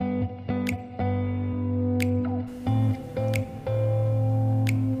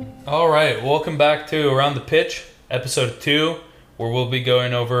All right, welcome back to Around the Pitch, episode 2, where we'll be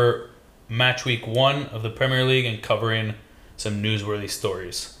going over match week 1 of the Premier League and covering some newsworthy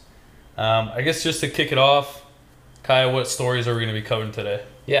stories. I guess just to kick it off, Kaya, what stories are we going to be covering today?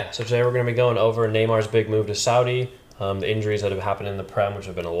 Yeah, so today we're going to be going over Neymar's big move to Saudi, the injuries that have happened in the Prem, which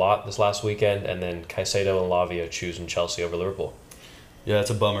have been a lot this last weekend, and then Caicedo and Lavia choosing Chelsea over Liverpool. Yeah, it's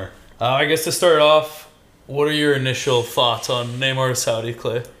a bummer. I guess to start off, what are your initial thoughts on Neymar to Saudi,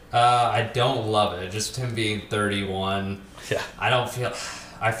 Clay? I don't love it. Just him being 31. Yeah.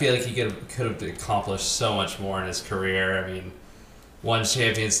 I feel like he could have accomplished so much more in his career. I mean, won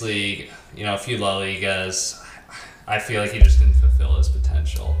Champions League, a few La Ligas. I feel like he just didn't fulfill his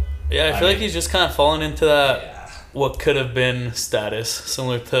potential. Yeah, I feel like he's just kind of fallen into that what could have been status,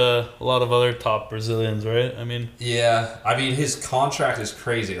 similar to a lot of other top Brazilians, right? His contract is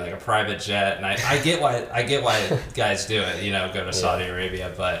crazy, like a private jet, and I get why guys do it, go to Saudi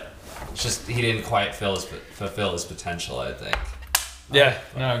Arabia, but it's just he didn't quite fulfill his potential, I think. Yeah,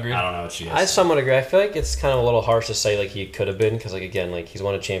 I agree. I don't know what she is. I somewhat agree. I feel like it's kind of a little harsh to say like he could have been because he's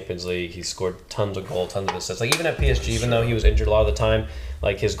won a Champions League, he's scored tons of goals, tons of assists. Like even at PSG, even though he was injured a lot of the time,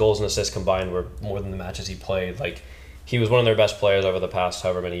 like his goals and assists combined were more than the matches he played. Like he was one of their best players over the past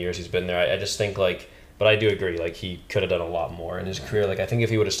however many years he's been there. I just think but I do agree like he could have done a lot more in his career. Like I think if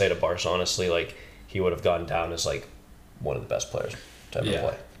he would have stayed at Barca, honestly, like he would have gone down as like one of the best players to ever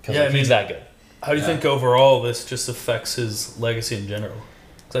play because he's that good. How do you think overall this just affects his legacy in general?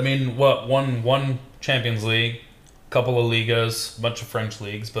 Because one Champions League, a couple of Ligas, a bunch of French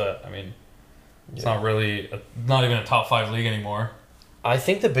leagues, but it's not really not even a top 5 league anymore. I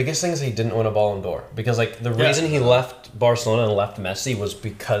think the biggest thing is he didn't win a Ballon d'Or because the reason he left Barcelona and left Messi was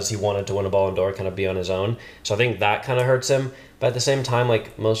because he wanted to win a Ballon d'Or, kind of be on his own. So I think that kind of hurts him. But at the same time,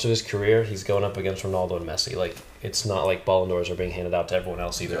 like most of his career, he's going up against Ronaldo and Messi. Like it's not like Ballon d'Ors are being handed out to everyone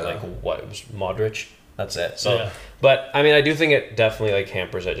else either. Yeah. It was Modric. That's it. So, but I do think it definitely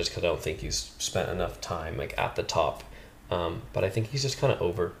hampers it just because I don't think he's spent enough time at the top. But I think he's just kind of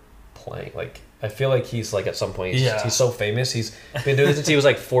overplaying. I feel like he's at some point he's so famous. He's been doing this since he was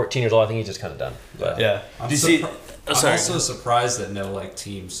 14 years old. I think he's just kind of done. But yeah. I'm also surprised that no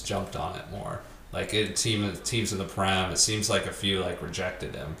teams jumped on it more. Teams in the Prem, it seems like a few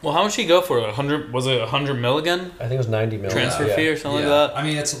rejected him. Well, how much did he go for? 100? Was it 100 mil again? I think it was 90 mil transfer fee or something like that.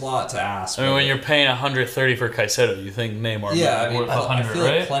 It's a lot to ask. When you're paying 130 for Caicedo, you think Neymar? Worth 100, I feel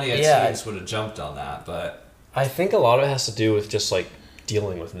right? like plenty of teams would have jumped on that, but I think a lot of it has to do with just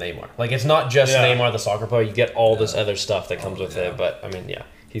dealing with Neymar. It's not just Neymar the soccer player. You get all this other stuff that comes with it. But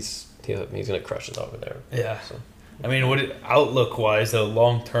he's gonna crush it over there. Yeah. So. Outlook-wise, though,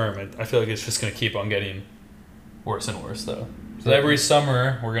 long-term, I feel like it's just going to keep on getting worse and worse, though. So every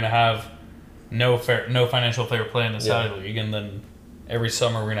summer, we're going to have no financial fair play in the Saudi League, and then every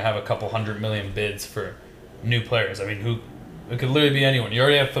summer, we're going to have a couple 100 million bids for new players. It could literally be anyone. You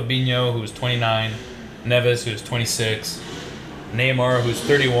already have Fabinho, who's 29, Neves, who's 26, Neymar, who's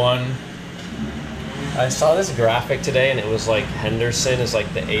 31. I saw this graphic today, and it was Henderson is the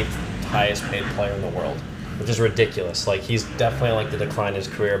 8th highest paid player in the world, which is ridiculous. He's definitely the decline in his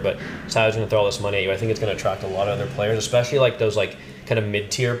career, but Saudi's going to throw all this money at you. I think it's going to attract a lot of other players, especially those kind of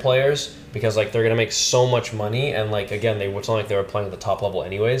mid-tier players, because they're going to make so much money, and again, it's not like they were playing at the top level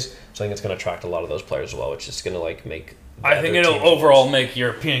anyways. So I think it's going to attract a lot of those players as well, which is going to make. I think it'll overall make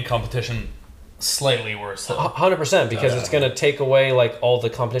European competition slightly worse. 100%, because it's going to take away all the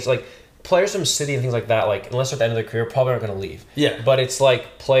competition. Players from City and things like that, unless they're at the end of their career, probably aren't going to leave. Yeah. But it's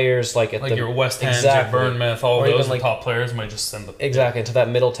players at your West Ham, your Bournemouth, all those top players might just send them. Exactly. And to that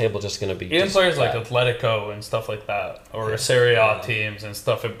middle table, just going to be. Even players like Atletico and stuff like that, or Serie A teams and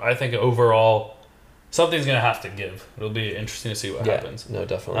stuff. I think overall, something's going to have to give. It'll be interesting to see what happens. No,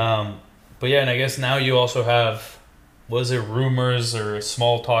 definitely. But and I guess now you also have, rumors or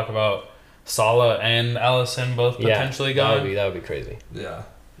small talk about Salah and Alisson both potentially going? That would be crazy. Yeah.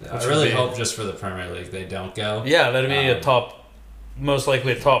 I really hope just for the Premier League they don't go. Yeah, that'd be most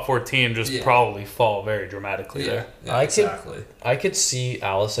likely a top 4 team, probably fall very dramatically there. Yeah, exactly. I could see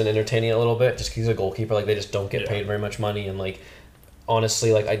Alisson entertaining it a little bit just because he's a goalkeeper. They just don't get paid very much money, and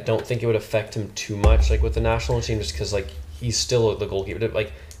honestly, I don't think it would affect him too much with the national team, just because he's still the goalkeeper.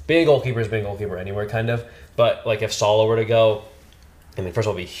 Being a goalkeeper is being a goalkeeper anywhere, kind of. But if Salah were to go, first of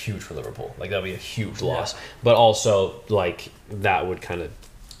all, it'd be huge for Liverpool. That'd be a huge loss. But also, that would kind of.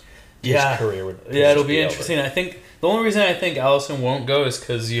 His career would it'll be interesting. I think the only reason I think Alisson won't go is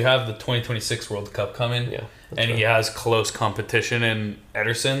because you have the 2026 World Cup coming, and he has close competition in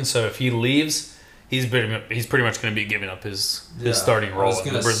Ederson. So if he leaves, he's pretty much going to be giving up his starting role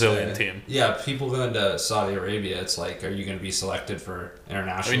in the Brazilian team. Yeah, people going to Saudi Arabia, it's like, are you going to be selected for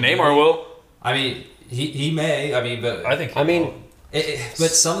international? I mean, Neymar will. I mean, he may. I mean, but I think.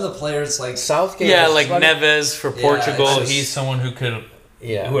 but some of the players like Southgate. Yeah, like Neves for Portugal. just, he's someone who could.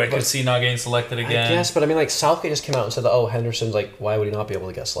 Yeah, who I could see not getting selected again. I guess, but I mean, like Southgate just came out and said that, Henderson's like, why would he not be able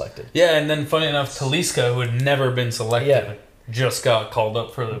to get selected? Yeah, and then funny enough, Talisca, who had never been selected, just got called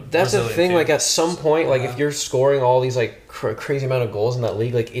up for the That's Brazilian the thing, team. like at some point, like if you're scoring all these like crazy amount of goals in that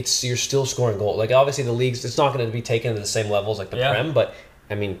league, like you're still scoring goals. Like obviously the leagues, it's not going to be taken to the same levels like the Prem, but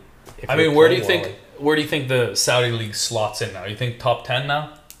I mean, where do you think the Saudi league slots in now? You think top 10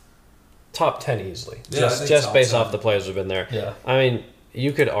 now? Top 10 easily. Yeah, just based 10. off the players who've been there. Yeah. I mean,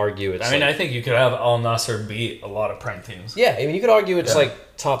 you could argue it's. I think you could have Al Nassr beat a lot of Prem teams. Yeah, I mean, you could argue it's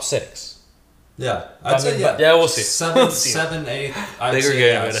like top 6. Yeah, I'd say Yeah, we'll see. 7, 8. I think we're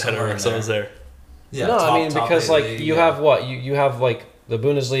getting a bit ahead of ourselves there. Yeah, no, top, I mean because like league, you have what you have like the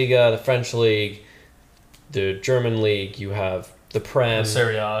Bundesliga, the French league, the German league. You have the Prem,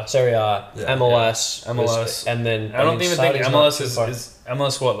 Serie A, MLS, MLS, and then I don't even think Saudi's MLS is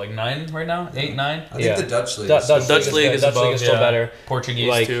MLS what, like 9 right now, 8, 9. I think the Dutch league. Dutch league is above, still better. Portuguese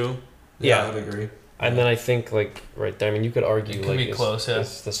like, too. Yeah, I would agree. And then I think like right there, I mean you could argue it could be close.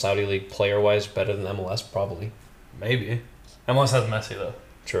 Is the Saudi league player wise better than MLS? Probably. Maybe. MLS has Messi though.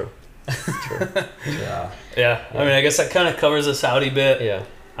 True. Yeah. Yeah. I mean, I guess that kind of covers the Saudi bit. Yeah.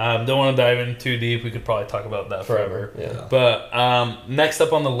 Don't want to dive in too deep. We could probably talk about that forever. Yeah. But next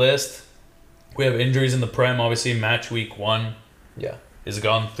up on the list, we have injuries in the Prem. Obviously, match week 1 has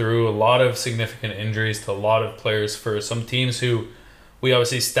gone through a lot of significant injuries to a lot of players for some teams who we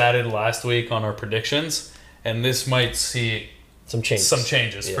obviously statted last week on our predictions, and this might see some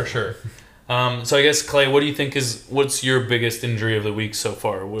changes for sure. So I guess, Clay, what do you think what's your biggest injury of the week so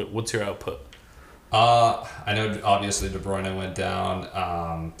far? What's your output? I know obviously De Bruyne went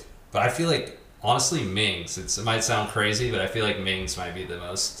down, but I feel like honestly Mings. It might sound crazy, but I feel like Mings might be the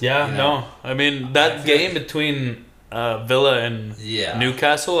most. Yeah, no, I mean that game between Villa and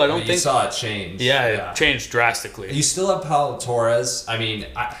Newcastle, I think you saw it change. Yeah, it changed drastically. You still have Pau Torres. I mean,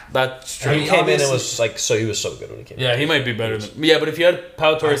 that's true. He came in and was like he was so good when he came in. Yeah, he might be better than. Yeah, but if you had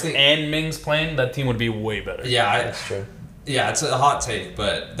Pau Torres and Mings playing, that team would be way better. Yeah, that's true. Yeah, it's a hot take,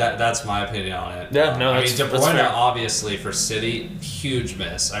 but that's my opinion on it. Yeah, no, I mean, De Bruyne obviously for City, huge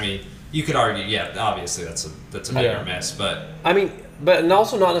miss. I mean, you could argue, obviously that's a bigger miss, but I mean, and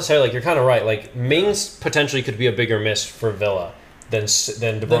also not necessarily like you're kind of right. Like Mings potentially could be a bigger miss for Villa than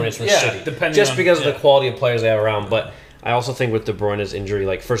De Bruyne's for City, just because of the quality of players they have around. But I also think with De Bruyne's injury,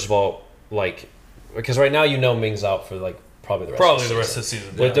 like first of all, like because right now Mings out for like. Probably the rest of the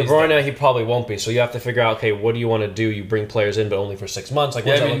season. With De Bruyne, he probably won't be. So you have to figure out, okay, what do you want to do? You bring players in, but only for 6 months. Like,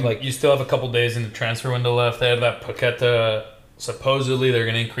 what does that look like? You still have a couple days in the transfer window left. They have that Paqueta. Supposedly, they're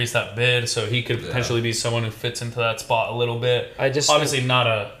going to increase that bid, so he could potentially be someone who fits into that spot a little bit. Obviously not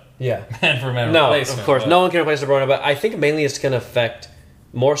a man-for-man replacement. Of course. No one can replace De Bruyne, but I think mainly it's going to affect,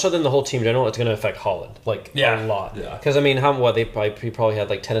 more so than the whole team in general, it's going to affect Haaland. A lot. Because, I mean, he probably had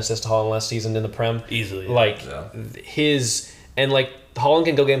like 10 assists to Haaland last season in the Prem. Easily. And Haaland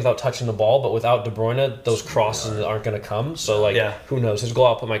can go games without touching the ball, but without De Bruyne, those crosses aren't going to come. So, who knows? His goal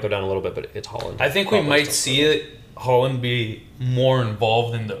output might go down a little bit, but it's Haaland. I think we might see Haaland be more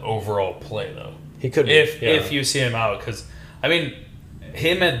involved in the overall play, though. He could be. If you see him out. Because, I mean,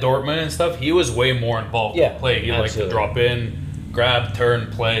 him at Dortmund and stuff, he was way more involved in the play. He'd like to drop in, grab,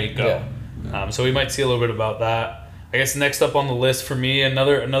 turn, play, go. So we might see a little bit about that. I guess next up on the list for me,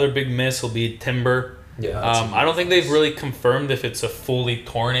 another big miss will be Timber. I don't think they've really confirmed if it's a fully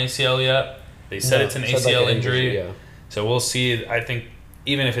torn ACL yet. They said it's an ACL injury. So we'll see. I think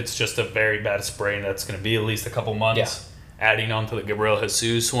even if it's just a very bad sprain, that's going to be at least a couple months. Adding on to the Gabriel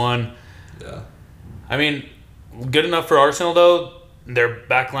Jesus one. Yeah. I mean, good enough for Arsenal, though. Their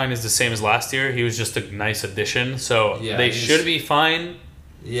backline is the same as last year. He was just a nice addition. So they should be fine.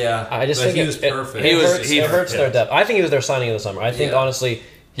 Yeah. I just think he was perfect. It hurts their depth. I think he was their signing of the summer. I think, honestly...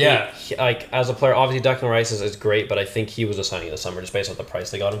 as a player, obviously Declan Rice is great, but I think he was a signing of the summer just based on the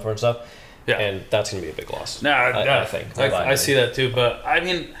price they got him for and stuff. Yeah, and that's gonna be a big loss. I think. I see that too, but I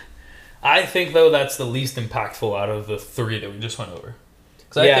mean, I think though that's the least impactful out of the 3 that we just went over.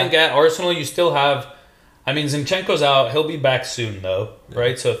 Because I think at Arsenal you still have. I mean, Zinchenko's out. He'll be back soon though,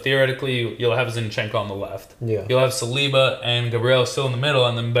 right? So theoretically you'll have Zinchenko on the left. Yeah. You'll have Saliba and Gabriel still in the middle,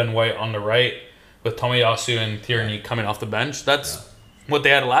 and then Ben White on the right with Tomiyasu and Tierney coming off the bench. That's what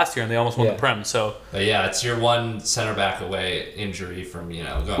they had last year, and they almost won the Prem. So, but it's your one center back away injury from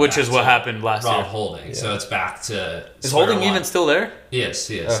going which is what happened last year. Holding. So it's back to is Holding even still there? Yes,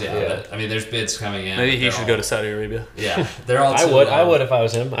 yeah. I mean, there's bids coming in. Maybe he should go to Saudi Arabia. Yeah, they're all. I would if I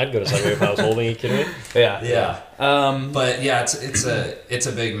was him. I'd go to Saudi Arabia if I was holding. You kidding me? Yeah. But yeah, it's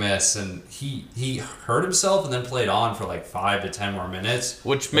a big miss, and he hurt himself and then played on for like 5 to 10 more minutes,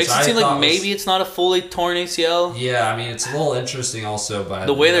 which makes it seem like maybe it's not a fully torn ACL. Yeah, I mean it's a little interesting also by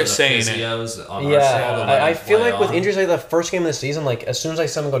the way they're saying it. I feel like with injuries like the first game of the season, like as soon as I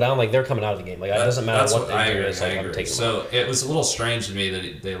see them go down, like they're coming out of the game. Like it doesn't matter what the injury is. Like I'm taking. So it was a little strange to me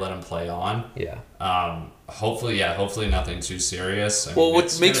that they let him play on. Yeah. Hopefully nothing too serious.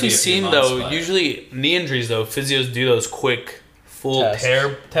 What makes me seem though, usually knee injuries though, physios do those quick full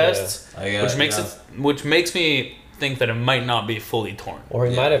tear tests, which makes me think that it might not be fully torn. Or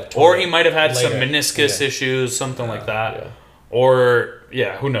he might have had some meniscus issues, something like that. Yeah. Or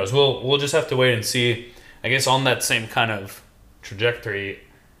who knows? We'll just have to wait and see. I guess on that same kind of trajectory,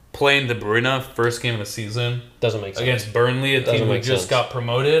 playing De Bruyne first game of the season doesn't make sense against Burnley, a team who just got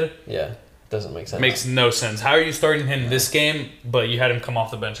promoted. Yeah. Doesn't make sense. Makes no sense. How are you starting him this game, but you had him come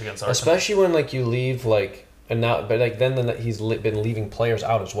off the bench against Arsenal? Especially when like you leave then he's been leaving players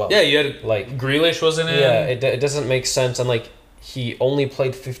out as well. Yeah, you had like Grealish wasn't in. Yeah, it doesn't make sense, and like he only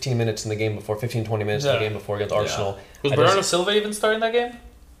played 15 minutes in the game before, 15-20 minutes in the game before against Arsenal. Was Bernardo Silva even starting that game?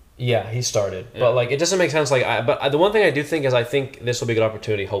 Yeah, he started, but like it doesn't make sense. But the one thing I do think is I think this will be a good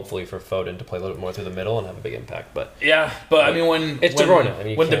opportunity, hopefully, for Foden to play a little bit more through the middle and have a big impact. But I mean when De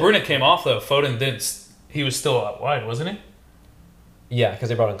Bruyne, when De Bruyne came off though, Foden didn't. He was still out wide, wasn't he? Yeah, because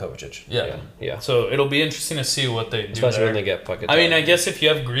they brought in Kovacic. Yeah. So it'll be interesting to see what they do. Especially when they get fucking. I mean, I guess if you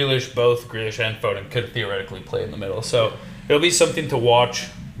have both Grealish and Foden could theoretically play in the middle. So it'll be something to watch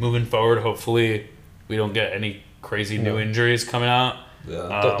moving forward. Hopefully, we don't get any crazy new injuries coming out.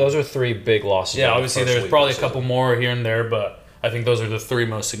 Yeah. Those are 3 big losses. Yeah, obviously there's probably a couple more here and there, but I think those are the 3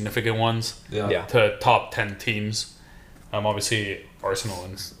 most significant ones to top 10 teams. Obviously Arsenal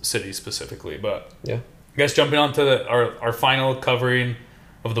and City specifically, but I guess jumping on to our final covering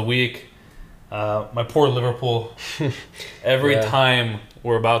of the week. My poor Liverpool. Every time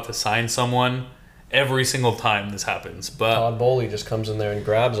we're about to sign someone, every single time this happens. But Todd Bowley just comes in there and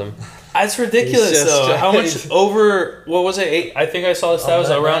grabs him. It's ridiculous though. How much over? What was it? I think I saw the stat was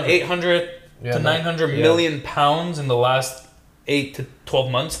around 800 to 900 million pounds in the last 8 to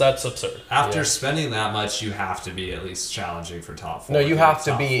 12 months. That's absurd. After spending that much, you have to be at least challenging for top 4. No, you have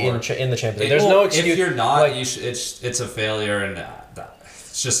to be in the Champions League. There's no excuse. If you're not, it's a failure, and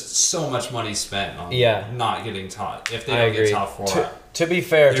it's just so much money spent on not getting top. If they don't get top 4. To be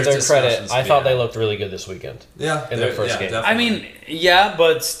fair, to their credit, I thought they looked really good this weekend. Yeah, in their first game. Definitely. I mean,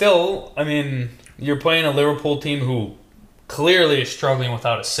 but still, you're playing a Liverpool team who clearly is struggling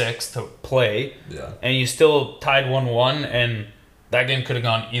without a 6 to play, and you still tied 1-1, and that game could have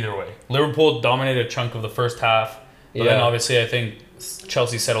gone either way. Liverpool dominated a chunk of the first half, but then obviously I think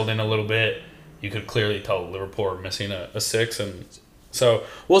Chelsea settled in a little bit. You could clearly tell Liverpool are missing a 6, and so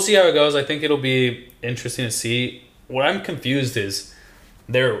we'll see how it goes. I think it'll be interesting to see. What I'm confused is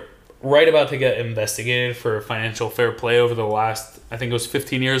they're right about to get investigated for financial fair play over the last, I think it was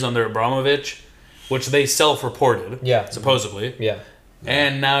 15 years under Abramovich, which they self-reported, supposedly. Yeah.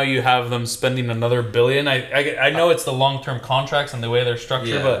 And now you have them spending another $1 billion. I know it's the long-term contracts and the way they're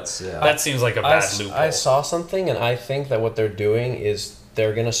structured, but that seems like a bad loophole. I saw something, and I think that what they're doing is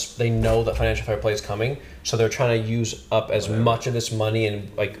they know that financial fair play is coming, so they're trying to use up as much of this money and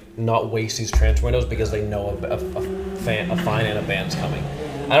not waste these transfer windows because they know a fine and a ban's coming.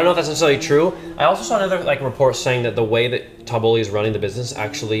 I don't know if that's necessarily true. I also saw another report saying that the way that Taboli is running the business,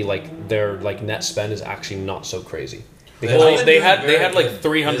 actually their net spend is actually not so crazy. Because they had like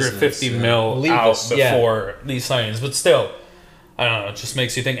 350 mil out before these signings, but still, I don't know. It just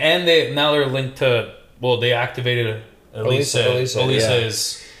makes you think. And they're linked to. Well, they activated Elisa's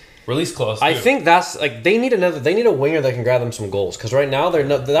release clause. Too. I think that's they need a winger that can grab them some goals, because right now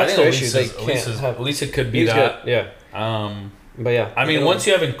that's their issue. They can't have. Elisa could be that. But yeah, once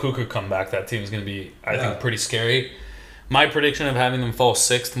you have Nkuku come back, that team's going to be, I think, pretty scary. My prediction of having them fall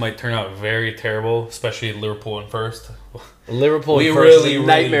 6th might turn out very terrible, especially Liverpool in first. Liverpool in first, really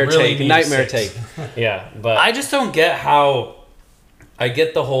nightmare nightmare take. Yeah, but I just don't get how. I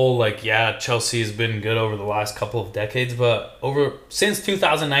get the whole Chelsea's been good over the last couple of decades, but since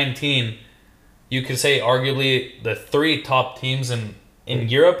 2019, you could say arguably the 3 top teams in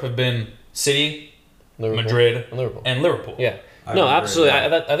Europe have been City, Madrid, and Liverpool. Yeah. No, absolutely.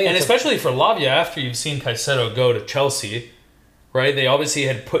 I think, and especially for Lavia, after you've seen Caicedo go to Chelsea, right? They obviously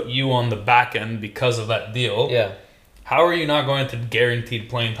had put you on the back end because of that deal. Yeah. How are you not going to guaranteed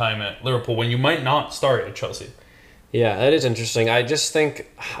playing time at Liverpool when you might not start at Chelsea? Yeah, that is interesting. I just think,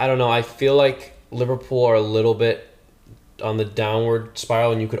 I don't know, I feel like Liverpool are a little bit the downward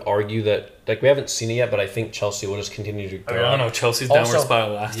spiral, and you could argue that we haven't seen it yet, but I think Chelsea will just continue to go. I don't know. Chelsea's downward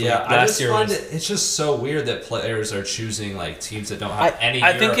spiral last year. I just find it's just so weird that players are choosing teams that don't have any.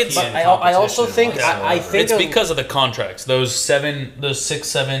 I think it's. I also think I think it's because of the contracts. Those 6,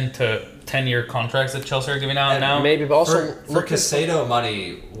 7 to 10-year contracts that Chelsea are giving out now. Maybe, but also for Caicedo,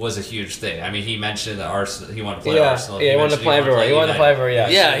 money was a huge thing. I mean, he mentioned that Arsenal. He wanted to play Arsenal. Yeah, he wanted to play everywhere. He wanted to play everywhere.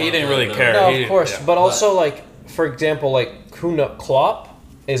 Yeah, he didn't really care. No, of course, but also for example, Klopp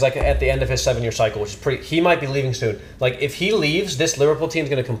is at the end of his 7-year cycle, which is pretty. He might be leaving soon. If he leaves, this Liverpool team is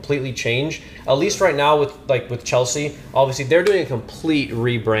going to completely change. At least right now with Chelsea, obviously they're doing a complete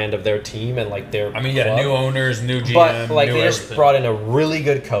rebrand of their team and their. I mean, club. New owners, new GM, but new they everything. just brought in a really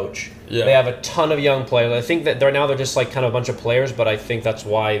good coach. Yeah. They have a ton of young players. I think that they're just kind of a bunch of players, but I think that's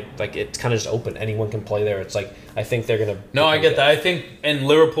why it's kind of just open. Anyone can play there. It's I think they're gonna. No, I get that. I think and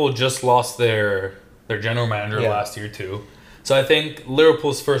Liverpool just lost their general manager last year too. So I think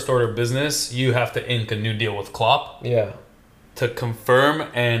Liverpool's first order of business, you have to ink a new deal with Klopp. Yeah. To confirm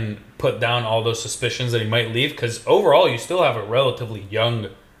and put down all those suspicions that he might leave, because overall you still have a relatively young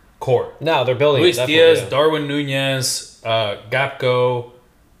core. No, they're building. Luis Diaz, Darwin Nunez, Gakpo,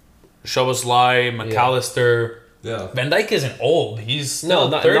 Szoboszlai, McAllister. Yeah. Van Dijk isn't old. He's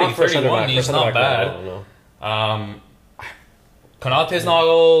still 30, 31. He's not bad. Konate's not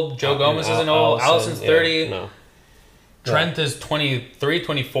old. Joe Gomez isn't old. Alisson's 30. No. Trent is 23,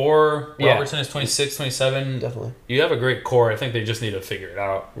 24. Robertson is 26, 27. Definitely. You have a great core. I think they just need to figure it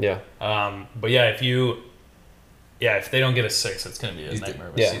out. Yeah. But if they don't get a 6, it's going to be a nightmare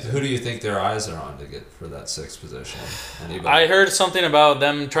of a season. Who do you think their eyes are on to get for that 6th position? Anybody? I heard something about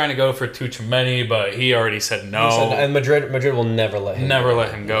them trying to go for Tuchemeni, but he already said no. And Madrid will never let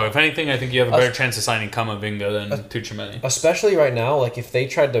him go. If anything, I think you have a better chance of signing Camavinga than Tuchemeni. Especially right now, if they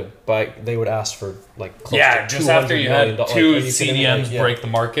tried to buy, they would ask for close to just after you had two CDMs break the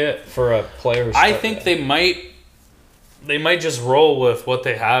market for a player. I think they might just roll with what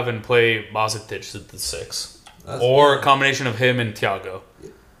they have and play Mazetic at the 6. Or a combination of him and Thiago.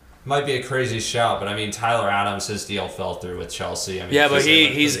 Might be a crazy shout, but I mean, Tyler Adams, his deal fell through with Chelsea. I mean, but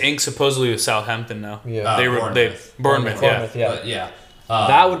he's inked supposedly with Southampton now. Yeah, Bournemouth. Yeah.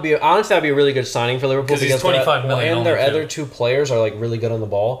 That would be that'd be a really good signing for Liverpool because he's 25 million. And their other two players are really good on the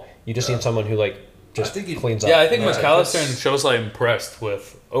ball. You just need someone who just cleans up. Yeah, I think McAllister and Szoboszlai impressed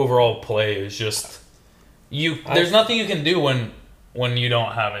with overall play. Is just there's nothing you can do when you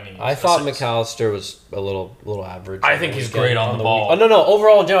don't have any. I thought McAllister was a little average. I think he's great on the ball. Oh no!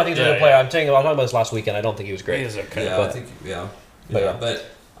 Overall, in general, I think he's a good player. I'm talking about this last weekend. I don't think he was great. He's okay. But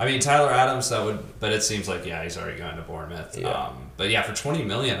I mean, Tyler Adams, but it seems like he's already going to Bournemouth. Yeah. But for 20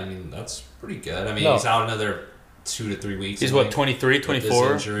 million, I mean, that's pretty good. I mean, he's out another 2 to 3 weeks. He's 23,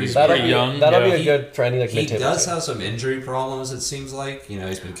 24. He's pretty young. That'll be good for any He does have some injury problems. It seems like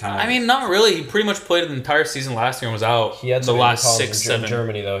he's been kind of. I mean, not really. He pretty much played the entire season last year and was out. He had the last 6, 7. In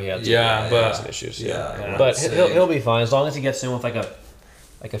Germany though, he had some issues. Yeah. But he'll be fine as long as he gets in with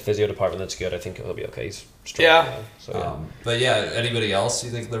a physio department that's good. I think he'll be okay. He's strong. Yeah. So, but anybody else you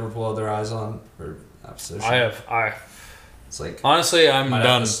think Liverpool have their eyes on for that position? I. It's honestly, I'm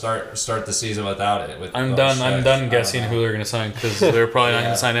done. Start the season without it. I'm done guessing who they're going to sign because they're probably not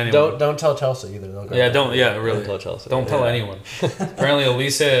going to sign anyone. Don't tell Chelsea either. Really. Don't tell Chelsea. Don't tell anyone. Apparently,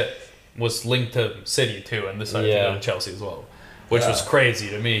 Elisa was linked to City too, and decided to go to Chelsea as well, which was crazy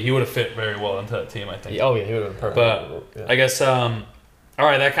to me. He would have fit very well into that team, I think. He would have been perfect. But I guess all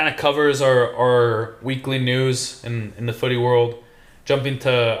right, that kind of covers our weekly news in the footy world. Jumping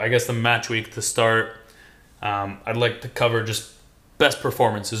to I guess the match week to start. I'd like to cover just best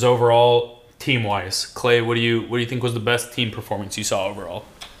performances overall, team-wise. Clay, what do you think was the best team performance you saw overall?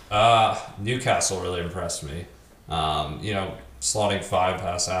 Newcastle really impressed me. Slotting 5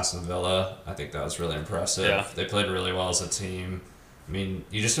 past Aston Villa, I think that was really impressive. Yeah. They played really well as a team. I mean,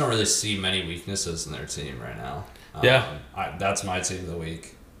 you just don't really see many weaknesses in their team right now. That's my team of the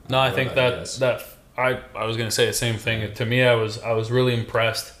week. No, I think that I was gonna say the same thing. To me, I was really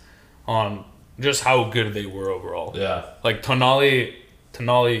impressed on just how good they were overall. Yeah.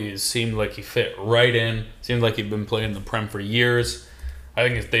 Tonali seemed like he fit right in. Seemed like he'd been playing in the Prem for years. I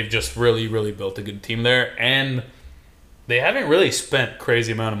think they've just really, really built a good team there. And they haven't really spent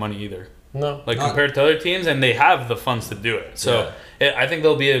crazy amount of money either. No. Compared to other teams, and they have the funds to do it. So I think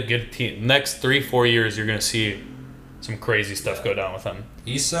they'll be a good team. Next 3-4 years, you're going to see some crazy stuff go down with them.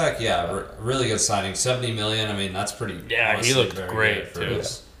 Isak, really good signing. 70 million, I mean, that's pretty... Yeah, he looked great, too.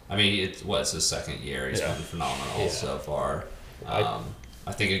 I mean, it's his second year. He's been phenomenal so far.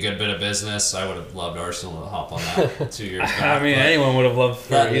 I think a good bit of business. I would have loved Arsenal to hop on that 2 years back. I mean, anyone would have loved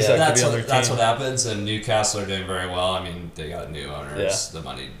for Isak to be on their team. That's what happens, and Newcastle are doing very well. I mean, they got new owners. The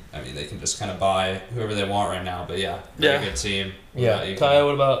money. I mean, they can just kind of buy whoever they want right now. But very good team. Kyle,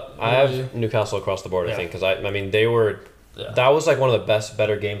 what about? I have Newcastle across the board. I think because I mean they were. Yeah. That was like one of the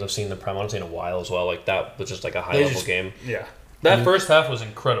better games I've seen in the Prem, honestly, in a while as well. Like that was just like a high level game. Yeah, that first half was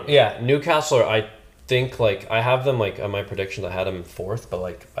incredible. Yeah, Newcastle. I think like I have them like on my predictions. I had them in fourth, but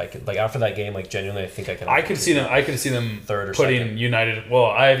like I could like after that game, like genuinely, I think I can. I could see them third or putting second. United. Well,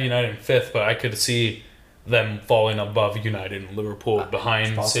 I have United in fifth, but I could see them falling above United and Liverpool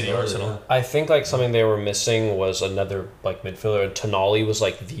behind City, Arsenal. Yeah. I think like something they were missing was another like midfielder. And Tonali was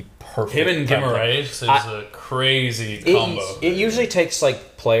like the perfect. Him and Guimaraes is a crazy combo. It usually takes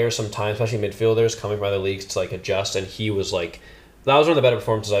like players some time, especially midfielders coming from other leagues, to like adjust. And he was like, that was one of the better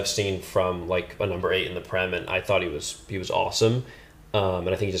performances I've seen from like a number 8 in the Prem, and I thought he was awesome. And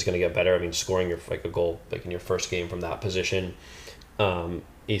I think he's just going to get better. I mean, scoring your like a goal like in your first game from that position.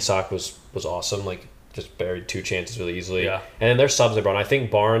 Isak was awesome. Like. Just buried 2 chances really easily. Yeah. And then their subs are brought. I think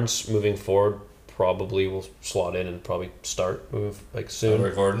Barnes moving forward probably will slot in and probably move like soon.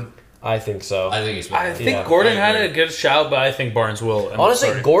 Over Gordon? I think so. I think he's I think Gordon had a good shout, but I think Barnes will.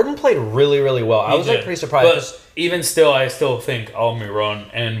 Honestly, Gordon played really, really well. I was like pretty surprised. But even still, I still think Almiron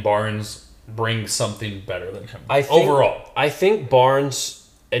and Barnes bring something better than him. Overall. I think Barnes,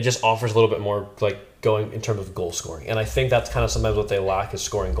 it just offers a little bit more like going in terms of goal scoring. And I think that's kind of sometimes what they lack is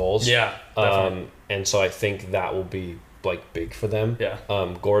scoring goals. Yeah, definitely. And so I think that will be like big for them. Yeah.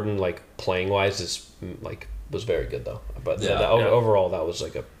 Gordon, like playing wise, was very good though. But overall, that was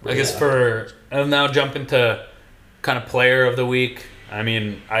like a. I guess and now jump into kind of player of the week. I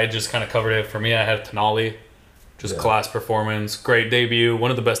mean, I just kind of covered it. For me, I have Tonali, just class performance, great debut,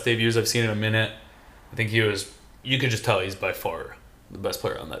 one of the best debuts I've seen in a minute. I think he was. You could just tell he's by far the best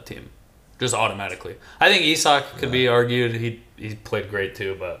player on that team, just automatically. I think Isak could be argued. He played great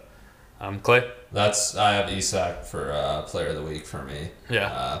too, but Clay. I have Isak for player of the week for me.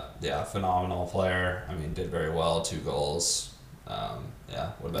 Yeah. Phenomenal player. I mean, did very well, 2 goals. What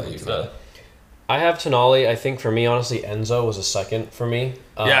about you, Clay? I have Tonali. I think for me, honestly, Enzo was a second for me.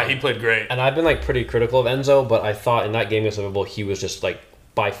 He played great. And I've been like pretty critical of Enzo, but I thought in that game against Liverpool, he was just like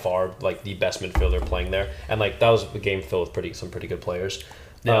by far like the best midfielder playing there, and like that was a game filled with some pretty good players.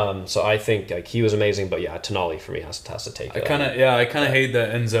 Yeah. So I think like he was amazing, but Tonali for me has to take it. I kind of hate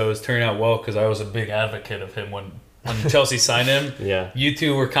that Enzo is turning out well because I was a big advocate of him when Chelsea signed him. Yeah, you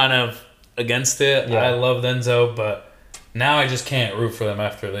two were kind of against it. Yeah. I loved Enzo, but now I just can't root for them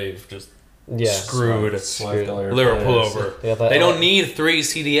after they've just screwed Liverpool over. They don't need 3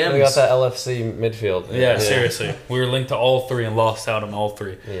 CDMs. We got that LFC midfield. Yeah, seriously, we were linked to all 3 and lost out on all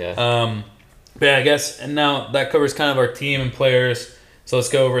 3. Yeah. But I guess, and now that covers kind of our team and players. So let's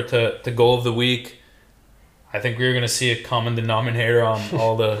go over to goal of the week. I think we're going to see a common denominator on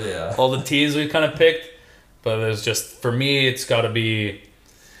all the all the teams we kind of picked. But there's just, for me, it's got to be...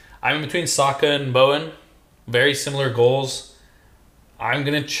 I'm in between Saka and Bowen. Very similar goals. I'm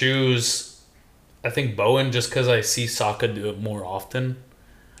going to choose, I think, Bowen just because I see Saka do it more often.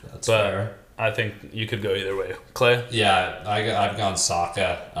 That's fair. I think you could go either way. Clay? Yeah, I've gone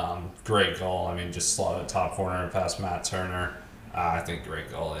Saka. Great goal. I mean, just slotted top corner past Matt Turner. I think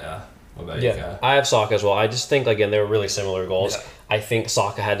great goal, What about you, Kai? I have Saka as well. I just think, again, they were really similar goals. Yeah. I think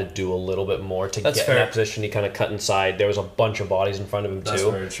Saka had to do a little bit more to get in that position. He kind of cut inside. There was a bunch of bodies in front of him, too. That's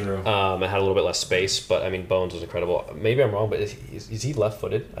very true. And had a little bit less space. But, I mean, Bones was incredible. Maybe I'm wrong, but is he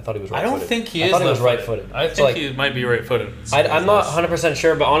left-footed? I thought he was right-footed. I don't think he is. I thought he was right-footed. I think he might be right-footed. I'm not 100%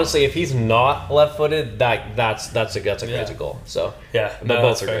 sure, but honestly, if he's not left-footed, that's a crazy goal. So, but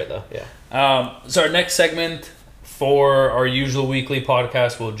both are great, though. Yeah. So, our next segment... For our usual weekly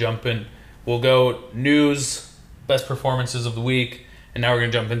podcast, we'll jump in. We'll go news, best performances of the week, and now we're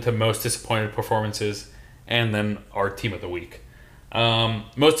going to jump into most disappointed performances, and then our team of the week.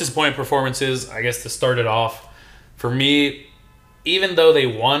 Most disappointed performances, I guess to start it off, for me, even though they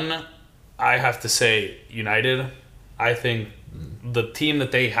won, I have to say United. I think the team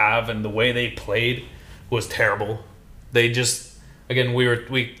that they have and the way they played was terrible. They just, again,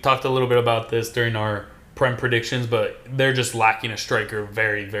 we talked a little bit about this during our Prem predictions, but they're just lacking a striker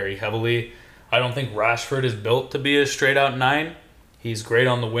very, very heavily. I don't think Rashford is built to be a straight-out 9. He's great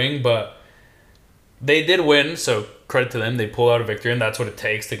on the wing, but they did win, so credit to them. They pulled out a victory, and that's what it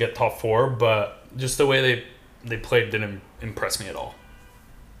takes to get top 4, but just the way they played didn't impress me at all.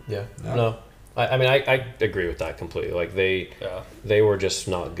 Yeah. No. I mean, I agree with that completely. Like, they were just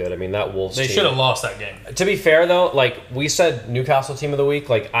not good. I mean, that Wolves They team... should have lost that game. To be fair, though, like, we said Newcastle team of the week.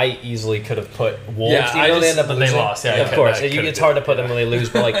 Like, I easily could have put Wolves, even though they ended up losing. They lost, yeah. Of course. It's hard to put them when they lose,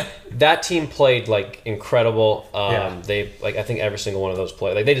 but, like, that team played, like, incredible. They, like, I think every single one of those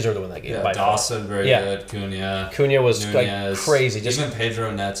played. Like, they deserved to win that game. Yeah, Dawson, very good. Cunha was, Nunez, like, crazy. Just even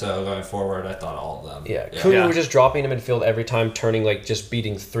Pedro Neto going forward, I thought all of them. Yeah, Cunha was just dropping in midfield every time, turning, like, just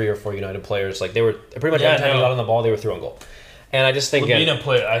beating 3 or 4 United players. Like, they were pretty much every time he got on the ball, they were through on goal. And I just think I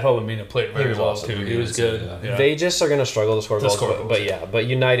thought Lemina played very well awesome. too. He was good. Yeah. They just are going to struggle to score goals. But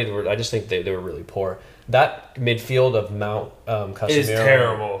United were. I just think they were really poor. That midfield of Mount, Casemiro, is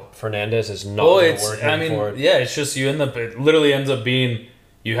terrible. Fernandez is not going to work. Forward. It's just it literally ends up being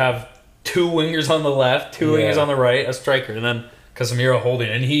you have 2 wingers on the left, 2 wingers on the right, a striker, and then Casemiro holding.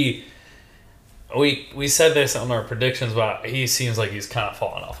 And we said this on our predictions, but he seems like he's kind of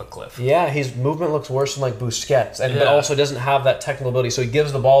fallen off a cliff. Yeah, his movement looks worse than like Busquets, but also doesn't have that technical ability. So he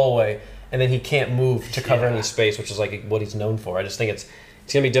gives the ball away, and then he can't move to cover any space, which is like what he's known for. I just think it's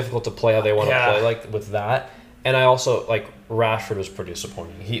gonna be difficult to play how they want to play like with that. And I also like Rashford was pretty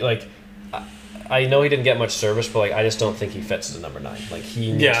disappointing. He like. I know he didn't get much service, but like I just don't think he fits as a number 9. Like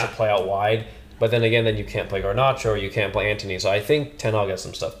he needs to play out wide, but then again, you can't play Garnacho or you can't play Antony. So I think Ten Hag has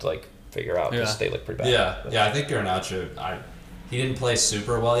some stuff to like figure out because they look pretty bad. Yeah. I think Garnacho. He didn't play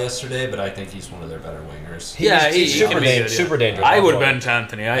super well yesterday, but I think he's one of their better wingers. He's super dangerous. I would bench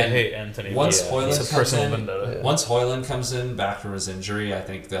Antony. I hate Antony. Once Højlund comes in back from his injury, I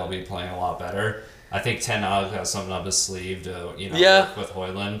think they'll be playing a lot better. I think Ten Hag has something up his sleeve to work with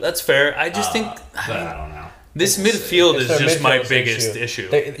Højlund. That's fair. I just think I don't know. This midfield is just my biggest issue.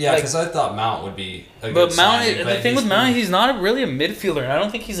 Because I thought Mount would be a good But Mount, signing, the thing with Mount, he's not really a midfielder. I don't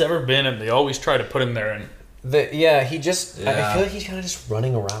think he's ever been, and they always try to put him there. And he just. I feel like he's kind of just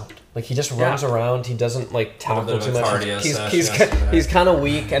running around. Like he just runs around. He doesn't like tackle too much. He's kind of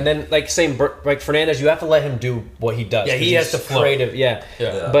weak, and then like Fernandez, you have to let him do what he does. Yeah, he has to float. Creative. Yeah.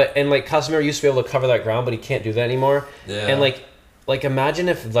 But and like Casemiro used to be able to cover that ground, but he can't do that anymore. Yeah. And like imagine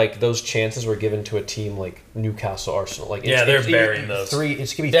if like those chances were given to a team like Newcastle, Arsenal. Like they're burying those.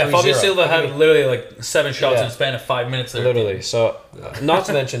 It's gonna be 3-0. Fabio Silva had literally like 7 shots in the span of 5 minutes. There. Literally. So, not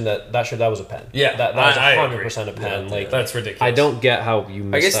to mention that was a pen. Yeah, that was 100% a pen. Like that's ridiculous. I don't get how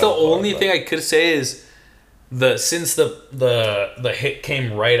you. I guess the only thing I could say is since the hit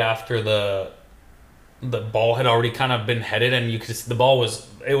came right after the ball had already kind of been headed, and you could the ball was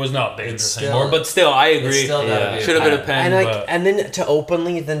not dangerous anymore. But still, I agree. Should have been a pen. And then to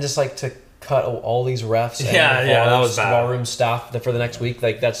openly just like to cut all these refs. And that was bad. War room staff for the next week.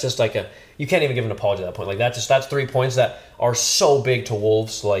 Like that's just like you can't even give an apology at that point. Like that's 3 points that are so big to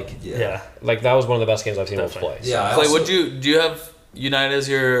Wolves. Like like that was one of the best games I've seen Wolves play. Yeah. Clay, do you have United as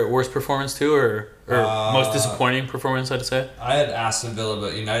your worst performance too, or most disappointing performance? I'd say I had Aston Villa,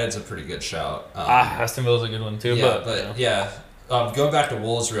 but United's a pretty good shout. Aston Villa's a good one too. Going back to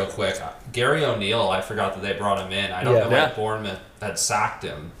Wolves real quick, Gary O'Neill, I forgot that they brought him in. I don't know why Bournemouth had sacked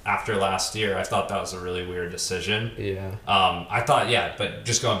him after last year. I thought that was a really weird decision. Yeah. I thought, but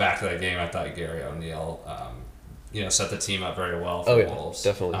just going back to that game, I thought Gary O'Neill, set the team up very well for Wolves.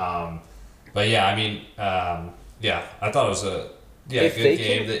 Definitely. I thought it was a good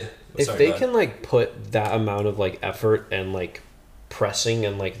game. If they can like put that amount of like effort and like pressing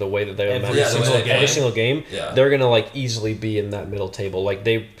and like the way that they're every single game, they're gonna like easily be in that middle table. Like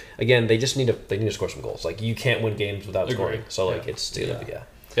they just need to score some goals. Like you can't win games without scoring. So like it's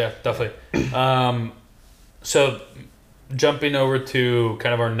definitely. So jumping over to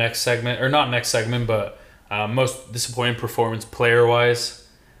kind of our next segment, or not next segment, but most disappointing performance player wise.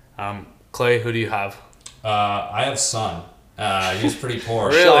 Clay, who do you have? I have Son. He was pretty poor.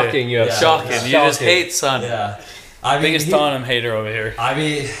 Really? Shocking! Shocking! You just hate Son. Yeah. Biggest Tottenham hater over here. I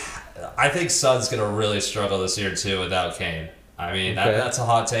mean, I think Son's going to really struggle this year, too, without Kane. I mean, that's a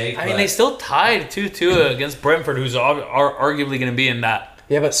hot take. I mean, they still tied 2-2 against Brentford, who's arguably going to be in that.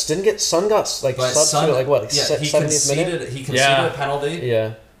 Yeah, but Son got like subbed like what? Yeah, 70th minute? He conceded a penalty.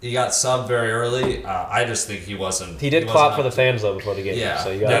 Yeah. He got subbed very early. I just think he wasn't. He did clap for the fans though before the game. Yeah,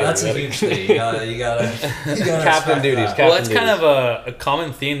 so that's a huge thing. You gotta captain duties. Well, that's kind of a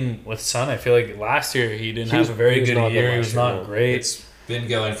common theme with Son. I feel like last year he didn't have a very good year. He was not great. It's been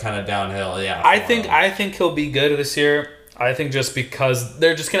going kind of downhill. Yeah, I think he'll be good this year. I think just because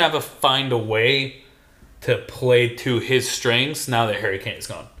they're just gonna have to find a way to play to his strengths now that Harry Kane is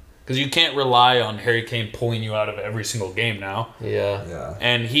gone. Because you can't rely on Harry Kane pulling you out of every single game now. Yeah.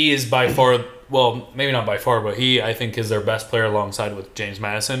 And he is by far, well, maybe not by far, but he, I think, is their best player alongside with James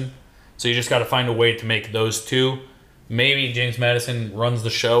Maddison. So you just got to find a way to make those two maybe James Madison runs the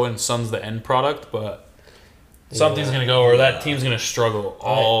show and Son's the end product, but something's going to go, or that team's going to struggle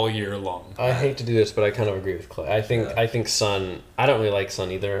all year long. I hate to do this, but I kind of agree with Clay. I think Son. I don't really like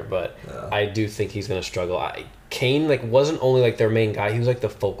Son either, but I do think he's going to struggle. Kane wasn't only their main guy; he was the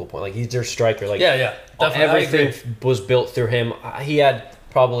focal point. He's their striker. Definitely. Everything was built through him. He had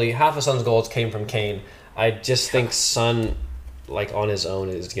probably half of Son's goals came from Kane. I just think Son, on his own,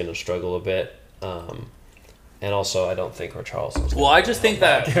 is going to struggle a bit. And also, I don't think Richarlison's. Well, I just think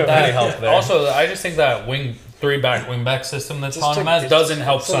that help there. Also, I just think that wing back system that Tottenham has doesn't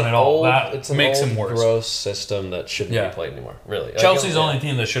help Son at all. That makes him worse. Gross system that shouldn't be played anymore. Really, Chelsea's the only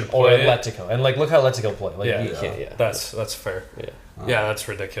team that should play. Or Atletico, and look how Atletico play. That's fair. Yeah, that's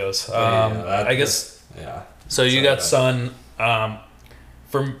ridiculous. I guess. Yeah. So you got Son.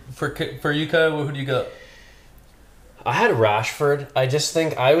 For Yuka, who do you got? I had Rashford. I just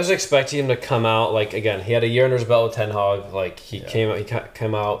think I was expecting him to come out again. He had a year under his belt with Ten Hag. He came out. I thought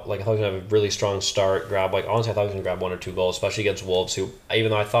he was gonna have a really strong start. Honestly, I thought he was gonna grab 1 or 2 goals, especially against Wolves, who even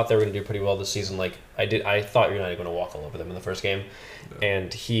though I thought they were gonna do pretty well this season, I thought United were gonna walk all over them in the first game,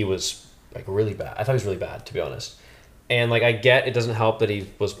 and he was really bad. I thought he was really bad, to be honest. And I get it doesn't help that he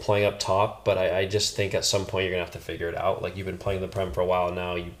was playing up top, but I just think at some point you're gonna have to figure it out. You've been playing the Prem for a while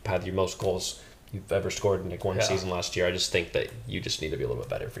now. You've had your most goals you've ever scored in one season last year. I just think that you just need to be a little bit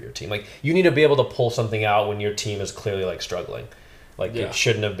better for your team. You need to be able to pull something out when your team is clearly struggling. It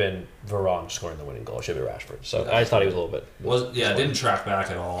shouldn't have been Varane scoring the winning goal. It should be Rashford. So I thought he was a little bit. Didn't track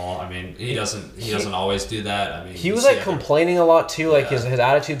back at all. I mean, he doesn't always do that. I mean, he was complaining a lot too. His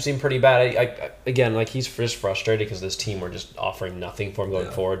attitude seemed pretty bad. He's just frustrated because this team were just offering nothing for him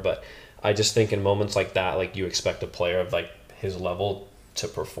going forward. But I just think in moments like that, you expect a player of his level to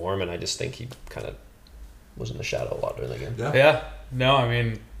perform, and I just think he kind of was in the shadow a lot during the game. Yeah. No, I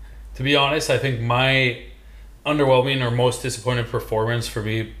mean, to be honest, I think my underwhelming or most disappointing performance for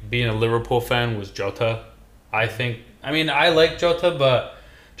me being a Liverpool fan was Jota. I like Jota, but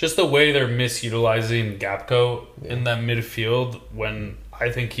just the way they're misutilizing Gapco in that midfield when I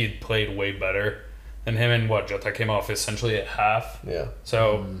think he'd played way better than him, and Jota came off essentially at half. Yeah.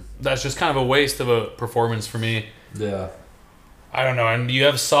 So that's just kind of a waste of a performance for me. Yeah. I don't know, and you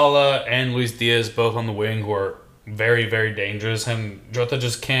have Salah and Luis Diaz both on the wing who are very, very dangerous, and Jota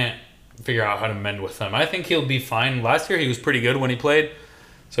just can't figure out how to mend with them. I think he'll be fine. Last year he was pretty good when he played,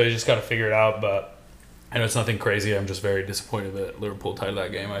 so you just got to figure it out, but I know it's nothing crazy. I'm just very disappointed that Liverpool tied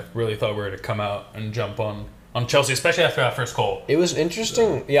that game. I really thought we were going to come out and jump on Chelsea, especially after that first goal. It was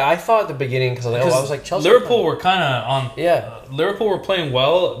interesting. Yeah, I thought at the beginning, because I was like, Chelsea. Liverpool were kind of on... Yeah. Liverpool were playing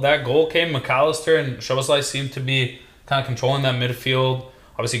well. That goal came, McAllister and Szoboszlai seemed to be kind of controlling that midfield.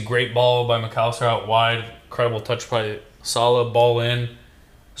 Obviously, great ball by McAllister out wide. Incredible touch by Salah. Ball in.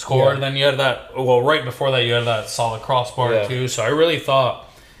 Scored. Then you had that... Well, right before that, you had that solid crossbar too. So I really thought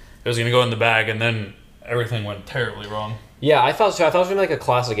it was going to go in the bag, and then everything went terribly wrong. Yeah, I thought so. I thought it was going to be a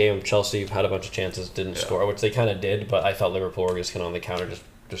classic game of Chelsea had a bunch of chances, didn't score, which they kind of did, but I thought Liverpool were just going to on the counter just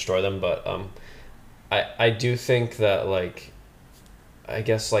destroy them. But I do think that, I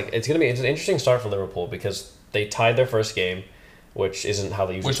guess, it's going to be an interesting start for Liverpool because they tied their first game, which isn't how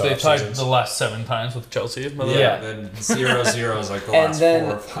they usually start seasons. Which they tied the last 7 times with Chelsea. And then 0-0 is the last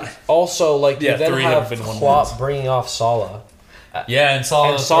 4 or 5. Also, you then have Klopp bringing off Salah. And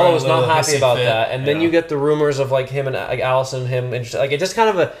Salah was not happy about that. And then you get the rumors of him and Alisson, him interested. It's just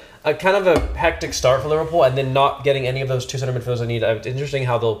kind of a hectic start for Liverpool, and then not getting any of those 2 center midfielders they need. It's interesting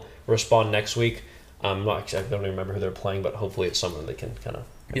how they'll respond next week. I don't even remember who they're playing, but hopefully it's someone they can kind of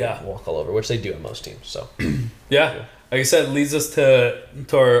walk all over, which they do in most teams. So like I said, leads us to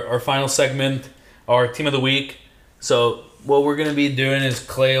our final segment, our team of the week. So what we're gonna be doing is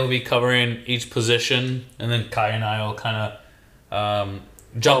Clay will be covering each position, and then Kai and I will kind of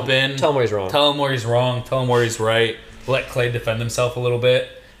jump in. Tell him where he's wrong. Tell him where he's wrong. Tell him where he's right. Let Clay defend himself a little bit,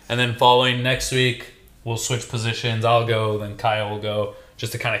 and then following next week we'll switch positions. I'll go, then Kyle will go,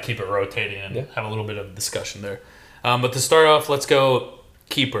 just to kind of keep it rotating and have a little bit of discussion there. But to start off, let's go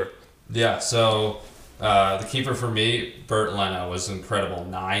keeper. Yeah, so the keeper for me, Bert Leno, was incredible.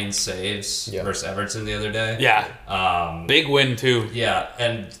 9 saves versus Everton the other day. Yeah. Big win, too. Yeah,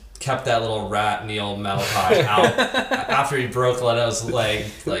 and kept that little rat Neil Malachi out after he broke Leno's leg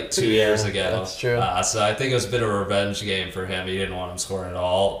 2 years ago. That's true. So I think it was a bit of a revenge game for him. He didn't want him scoring at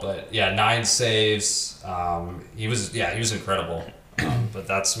all. But 9 saves. He was incredible. But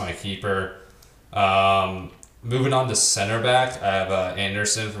that's my keeper. Moving on to center back, I have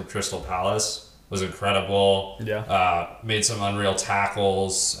Anderson from Crystal Palace. Was incredible. Yeah. Made some unreal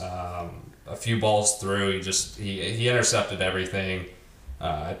tackles. A few balls through. He intercepted everything.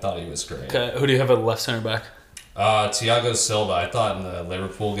 I thought he was great. Okay, who do you have at left center back? Thiago Silva, I thought in the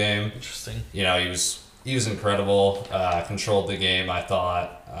Liverpool game, Interesting. he was incredible. Controlled the game, I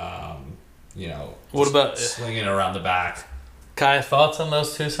thought. What about slinging around the back? Kai? Thoughts on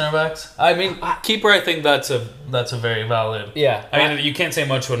those two center backs? I mean, keeper. I think that's a very valid. Yeah. I mean, you can't say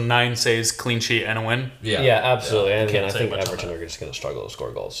much with 9 saves, clean sheet, and a win. Yeah, absolutely. And again, I Can't say think much on Everton that. are just going to struggle to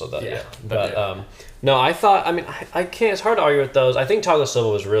score goals. So that, Yeah, But no, I thought. I mean, I can't. It's hard to argue with those. I think Thiago Silva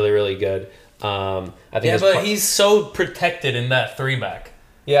was really, really good. I think. Yeah, his but he's so protected in that 3-back.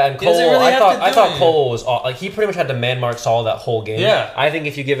 Yeah, and He doesn't Cole. really I have thought to I do thought anything. Cole was like he pretty much had to man mark Saul that whole game. Yeah. I think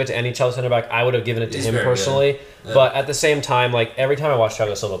if you give it to any Chelsea center back, I would have given it to He's him very personally. good. Yeah. But at the same time, like every time I watch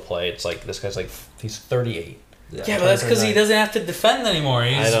Thiago Silva play, it's like this guy's like he's 38. Yeah, but that's because he doesn't have to defend anymore.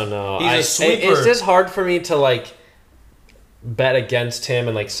 I don't know. He's a sweeper. It's just hard for me to like bet against him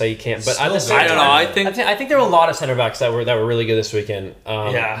and like say he can't. But at the Still same I don't time, know. I think I think there were a lot of center backs that were really good this weekend.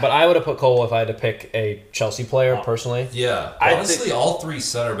 Yeah. But I would have put Cole if I had to pick a Chelsea player personally. Yeah, I honestly, all 3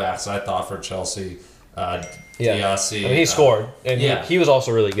 center backs I thought for Chelsea. Yeah. Diassi, I mean, he scored, and yeah. he was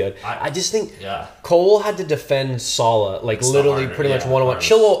also really good. I- I just think Yeah. Cole had to defend Salah, like It's the literally harder, pretty much yeah, one-on-one.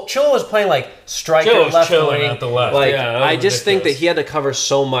 hardest. Chilwell was playing like striker Chilwell was left chilling wing. at the left. Like Yeah, that was I just think that ridiculous. he had to cover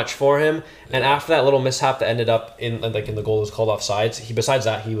so much for him. And after that little mishap that ended up in the goal that was called off sides, besides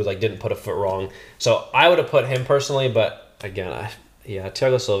that he was like didn't put a foot wrong. So I would have put him personally, but again,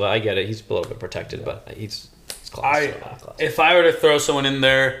 Thiago Silva, I get it. He's a little bit protected, but he's class. Class. If I were to throw someone in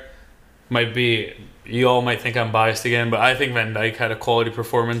there, might be you all might think I'm biased again, but I think Van Dijk had a quality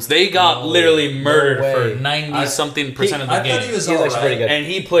performance. They got literally murdered way. for 90-something% of the I game. thought he was He was all actually pretty right. good. And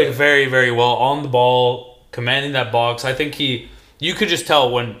he played very, very well on the ball, commanding that box. I think you could just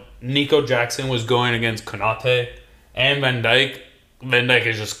tell when Nico Jackson was going against Konate and Van Dijk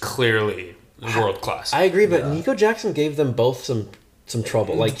is just clearly world class. I agree, but Nico Jackson gave them both some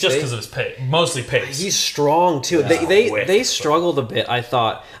trouble. Like just they- because of his pace, mostly pace. He's strong too. Yeah. They struggled a bit. I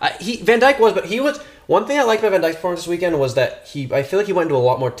thought Van Dijk was, but he was. One thing I liked about Van Dijk's performance this weekend was that I feel like he went into a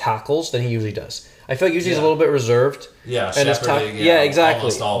lot more tackles than he usually does. I feel like usually he's a little bit reserved. Yeah, and his shepherding, yeah, exactly.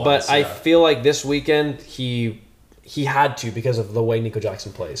 almost always, But I yeah. feel like this weekend he had to because of the way Nico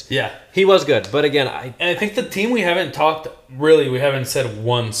Jackson plays. Yeah. He was good, but again, And I think the team we haven't said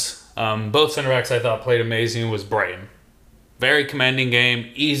once, both center backs I thought played amazing was Brighton. Very commanding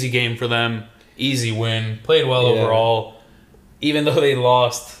game, easy game for them, easy win, played well Yeah. overall, even though they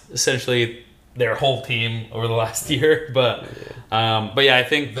lost essentially their whole team over the last year. But yeah, I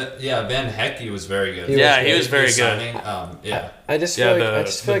think Van Hecke was very good. He was very good. signing. I just Yeah, feel like, the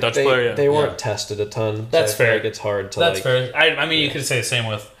I feel like Dutch they, player, yeah. they weren't Yeah. tested a ton. That's so I feel fair. Like it's hard to that's like. fair. I mean, you could say the same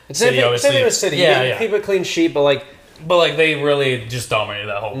with Same City, obviously. thing with City. Yeah, They yeah. keep a clean sheet, but like But like they really just dominated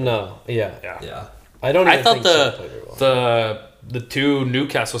that whole. no, yeah. Yeah. I don't. Even I thought think City played very well. the two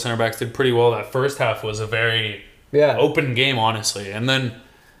Newcastle center backs did pretty well. That first half was a very Yeah. open game, honestly, and then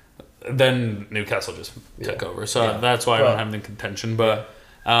Newcastle just took over. So Yeah. that's why I Well- don't have them in contention. But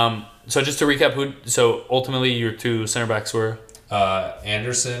so just to recap, so ultimately your two center backs were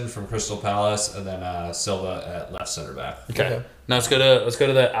Anderson from Crystal Palace, and then Silva at left center back. okay. Now let's go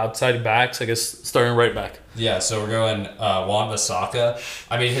to the outside backs. I guess starting right back. Yeah, so we're going Wan-Bissaka.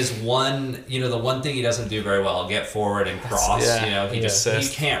 I mean, the one thing he doesn't do very well, get forward and cross. yeah, He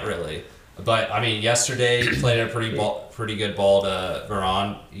assist. can't really. But I mean, yesterday he played a pretty good ball to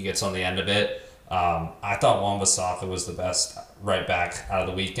Varane. He gets on the end of it. I thought Wan-Bissaka was the best right back out of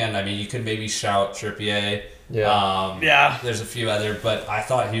the weekend. I mean, you could maybe shout Trippier. Yeah. Yeah. There's a few other, but I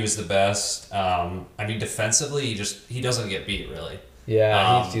thought he was the best. I mean, defensively, he doesn't get beat really.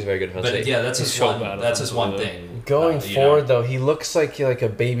 Yeah, he's very good But defensively. yeah, that's his so one. bad That's his one offensively. thing. Going forward, though, he looks like a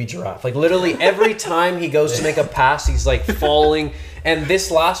baby giraffe. Like literally every time he goes to make a pass, he's like falling. And this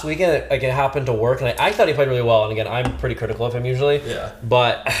last weekend, like it happened to work, and I thought he played really well. And again, I'm pretty critical of him usually. Yeah.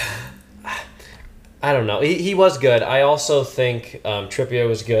 But I don't know. He was good. I also think Trippier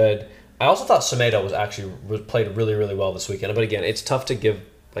was good. I also thought Semedo played really, really well this weekend. But again, it's tough to give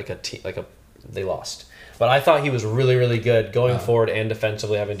they lost. But I thought he was really, really good going forward and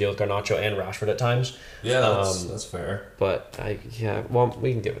defensively, having to deal with Garnacho and Rashford at times. Yeah, that's fair. But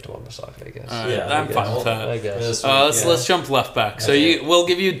we can give it to Wan-Bissaka, I guess. Yeah, I'm I fine guess. with that. I guess. Let's jump left back. So we'll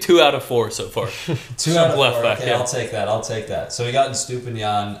give you 2 out of 4 so far. 2 out of 4. left back, Okay, yeah. I'll take that. So we got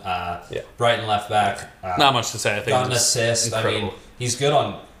Stupinian, Brighton left back. Not much to say. I think Got an it's assist. incredible. I mean, he's good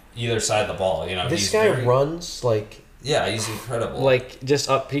on either side of the ball. This he's guy very- runs like Yeah, he's incredible. just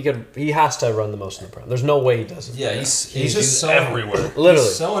up. He has to run the most in the Prem. There's no way he doesn't. Yeah, he's he's just so everywhere. Literally.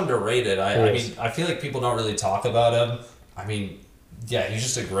 He's so underrated. I He mean, is. I feel like people don't really talk about him. I mean, Yeah, he's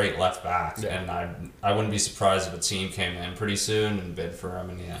just a great left back, and I wouldn't be surprised if a team came in pretty soon and bid for him,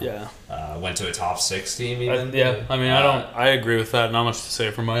 and went to a top 6 team even. I mean, I agree with that. Not much to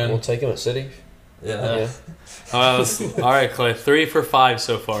say from my end. We'll take him at City. Yeah. All right, Clay. 3 for 5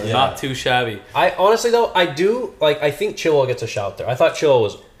 so far. Yeah. Not too shabby. I honestly though, I do like. I think Chilwell gets a shout there. I thought Chilwell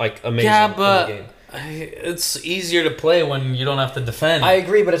was like amazing Yeah, in the but game. it's easier to play when you don't have to defend. I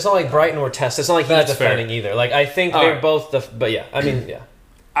agree, but it's not like Brighton or Test. It's not like he's That's defending either. Like I think they're both but yeah, I mean yeah.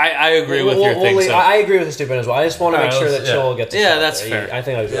 I agree with your thing. So. I agree with the stupid as well. I just want to make sure that Chilwell gets a shot. That's fair. I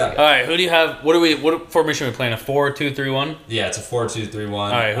think I was really good. All right, who do you have? What formation are we playing? A 4-2-3-1? Yeah, it's a 4-2-3-1. All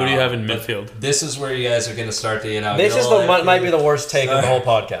right, who do you have in midfield? This is where you guys are going to start to, This is might be the worst take of the whole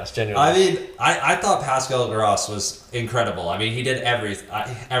podcast, genuinely. I mean, I thought Pascal Gross was incredible. I mean, he did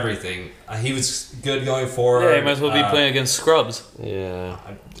everything. He was good going forward. Yeah, he might as well be playing against scrubs. Yeah.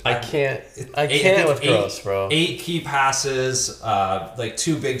 I can't with Gross, bro. 8 key passes, like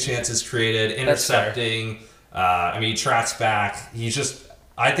 2 big chances created, intercepting. I mean, he tracks back.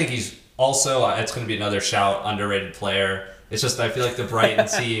 I think he's also, it's going to be another shout, underrated player. It's just, I feel like the Brighton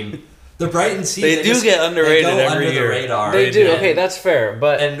team, they do get underrated every under year. the radar. They do. Okay, that's fair,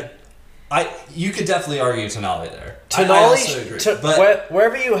 but And you could definitely argue Tonali there. I also agree.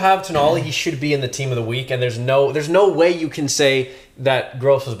 Wherever you have Tonali, he should be in the team of the week, and there's no way you can say that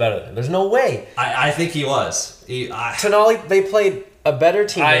Gross was better than him. There's no way. I think he was. Tonali, they played a better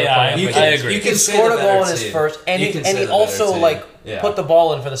team. I agree. You can scored a goal in his first, and he also put the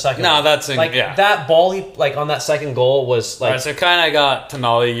ball in for the second. No, goal. that's that ball. He on that second goal was like. All right, so kind of got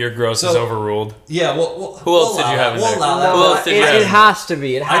Tonali. Your Gross is overruled. Yeah. Well, who else did you have in there? Who else did you have? It has to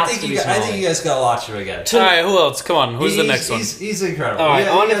be. I think you guys gotta watch him again. All right, who else? Come on, who's the next one? He's incredible. All right,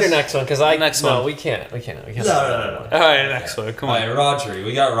 on to your next one because we can't. No. All right, next one. Come on. All right, Rodri.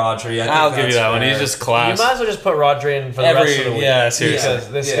 We got Rodri. I'll give you that one. He's just class. You might as well just put Rodri in for the rest of the week. Yeah,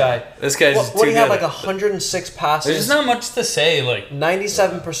 seriously. This guy. This guy's just too what do you have? good. Like 106 passes. There's just not much to say. Like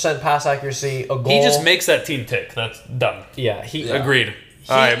 97% pass accuracy. A goal. he just makes that team tick. That's done. Yeah. Agreed.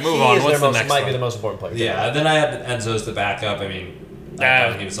 All right, move on. What's the next might one? be the most important player. Yeah, and then I had Enzo as the backup. I mean, I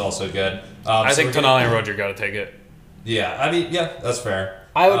thought he was also good. I think Tonali and Roger got to take it. Yeah, I mean, that's fair.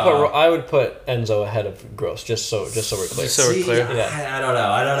 I would put Enzo ahead of Gross just so we're clear. I don't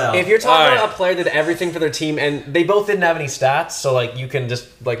know. If you're talking about a player that did everything for their team and they both didn't have any stats, so like you can just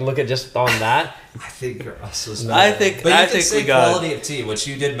like look at just on that. I think Gross was better. I think we got quality of team, which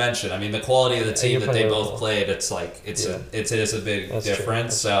you did mention. I mean, the quality of the team that they both played, it is a big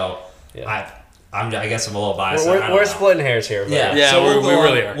difference. So I guess I'm a little biased. We're splitting hairs here. So we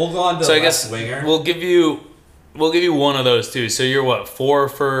really are. We'll go on to so I guess winger. We'll give you one of those two. So you're what, 4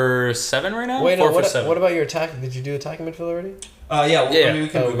 for 7 right now? Wait, no. 4 for 7. What about your attack? Did you do attacking midfield already? I mean, we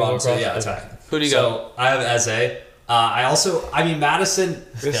can move on. So attack. Who do you got? So I have Eze. Madison.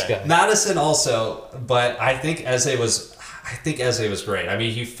 This guy. Madison also, but I think Eze was great. I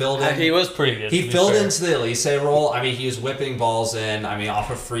mean, he filled in. He was pretty good. He filled into the Elise role. I mean, he was whipping balls in. I mean, off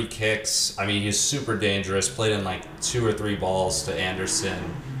of free kicks. I mean, he was super dangerous. Played in like 2 or 3 balls to Anderson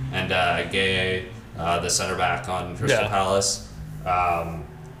and Gay, the center back on Crystal Palace.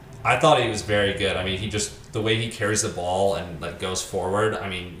 I thought he was very good. I mean, the way he carries the ball and like goes forward. I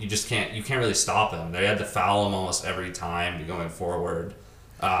mean, you can't really stop him. They had to foul him almost every time going forward.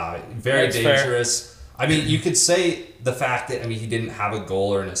 Very dangerous. Fair. I mean, you could say the fact that he didn't have a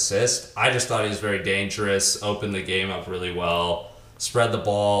goal or an assist. I just thought he was very dangerous. Opened the game up really well. Spread the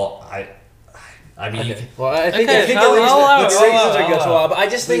ball. I mean, well, I think at least the seasons are good as well. But I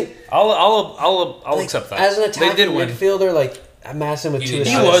just think I'll accept that. As an attacking midfielder, like Madison with 2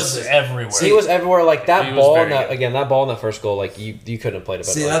 assists, he was everywhere. He was everywhere. Like that ball, that ball in that first goal, like you couldn't have played it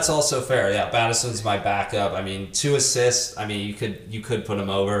better. See, that's also fair. Yeah, Madison's my backup. I mean, 2 assists. I mean, you could put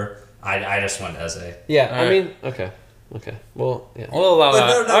him over. I just went Eze. Yeah, I mean, okay. Well, yeah. We'll allow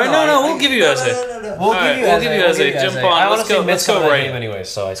that. No, we'll give you Eze. We'll give you Eze. Jump on. Let's go right. Anyway,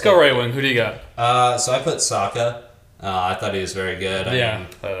 so let's go right wing. Who do you got? So I put Saka. I thought he was very good. I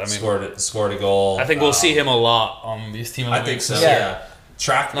mean, scored a goal. I think we'll see him a lot on these team of the week. I think so. Yeah.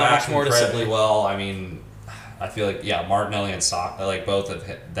 Tracked back more incredibly well. I mean, I feel like Martinelli and Saka, like both of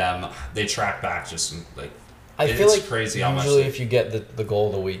them, they track back just like. I feel like crazy usually if you get the goal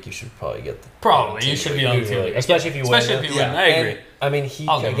of the week, you should probably get you should be on the team, especially if you win. I agree. I mean, he's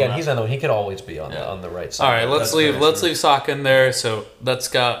another one. He could always be on the right side. All right, let's leave Saka in there. So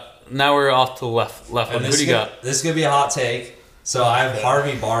now we're off to the left one. Who do you got? This is gonna be a hot take. So I have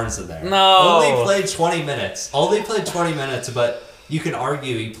Harvey Barnes in there. No, only played 20 minutes, but you can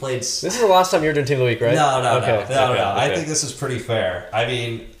argue he played. This is the last time you're doing Team of the Week, right? No. Okay. I think this is pretty fair. I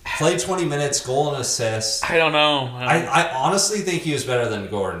mean, played 20 minutes, goal and assist. I don't know. I honestly think he was better than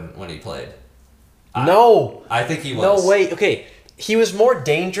Gordon when he played. No. I think he was. No, wait. Okay. He was more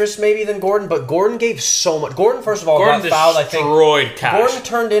dangerous maybe than Gordon, but Gordon gave so much. Gordon, first of all, got fouled, I think. Destroyed Cash. Gordon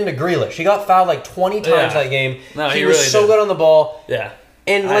turned into Grealish. He got fouled like 20 times that game. No, he really was so did. good on the ball. Yeah.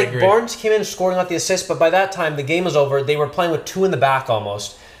 And I like agree. Barnes came in scoring out the assist, but by that time the game was over. They were playing with 2 in the back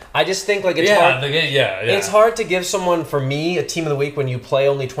almost. I just think like it's hard. It's hard to give someone, for me, a Team of the Week when you play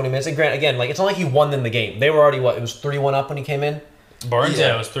only 20 minutes. And Grant, again, like it's not like he won them the game. They were already it was 3-1 up when he came in. Barnes,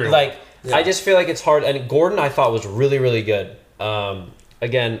 it was 3-1. Like I just feel like it's hard. And Gordon, I thought was really, really good.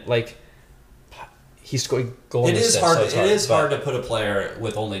 Again, like he scored goal. It is hard. It is hard to put a player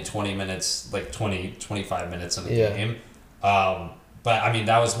with only 20 minutes, like 25 minutes in a game. But I mean,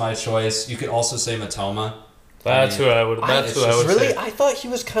 that was my choice. You could also say Matoma. That's who I would. That's who I would really, say. I thought he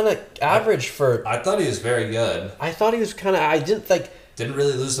was kind of average for. I thought he was very good. I thought he was kind of. I didn't like. Didn't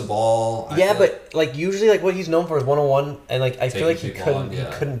really lose the ball. But like usually, like what he's known for is 1-on-1, and like I feel like he people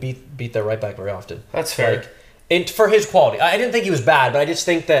couldn't beat their right back very often. That's fair. Like, and for his quality, I didn't think he was bad, but I just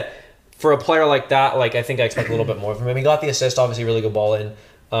think that for a player like that, like I think I expect a little bit more from him. He got the assist, obviously, really good ball in,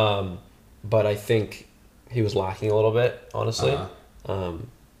 but I think he was lacking a little bit, honestly.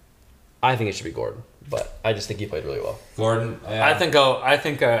 I think it should be Gordon, but I just think he played really well. Gordon, yeah. I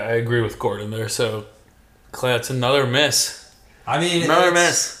think I agree with Gordon there. So, Clay, that's another miss. I mean, another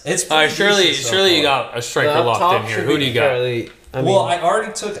miss. It's surely you got a striker locked in here. Who do you got? I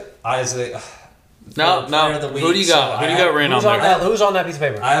already took Isaac. No. Who do you got? Who do you got written on there? Who's on that piece of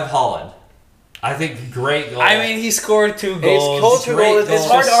paper? I have Holland. I think great goal. I mean, he scored 2 goals. It's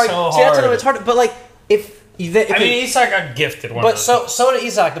hard to argue. See, that's another. It's hard, but like if. I mean, Isak got gifted one. But so did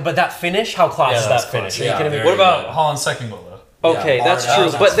Isak. But that finish, how class is that finish? Are you kidding me? What about Holland's second goal though? Okay, that's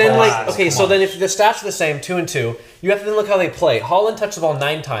true. But then, then if the stats are the same, 2 and 2, you have to then look how they play. Holland touched the ball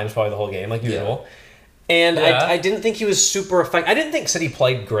 9 times probably the whole game, like usual. And I didn't think he was super effective. I didn't think City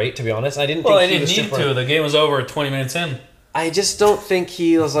played great, to be honest. I didn't think he was super... need to. The game was over 20 minutes in. I just don't think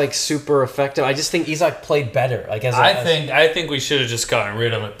he was like super effective. I just think Isak played better. Like I think we should have just gotten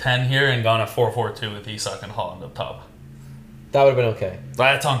rid of a 10 here and gone a 4-4-2 with Isak and Holland up top. That would have been okay.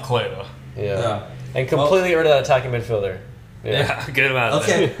 That's on Clay though. Yeah. And completely get rid of that attacking midfielder. Yeah, get him out of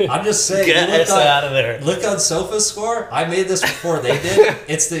there. Okay, I'm just saying. Get us out of there. Look on Sofa's score. I made this before they did.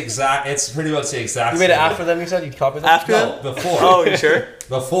 It's pretty much the exact You made it after them, you said? You copied them? After them? Before. Oh, you sure?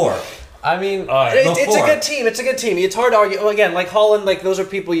 Before. I mean, it's a good team. It's a good team. It's hard to argue. Well, again, like Holland, like those are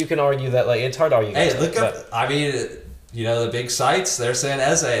people you can argue that, like, it's hard to argue. Hey, look up. I mean, the big sites, they're saying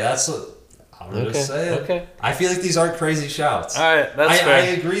Eze. That's what I'm just saying. Okay. I feel like these aren't crazy shouts. All right, that's fair. I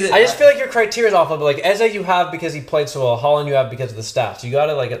agree that. I just feel like your criteria is awful. But like Eze, you have because he played so well. Holland, you have because of the stats. You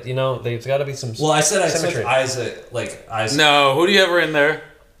gotta there's gotta be some. Well, I said symmetry. I took Isaac. No, who do you have in there?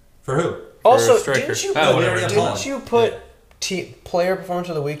 For who? Also, didn't you put player performance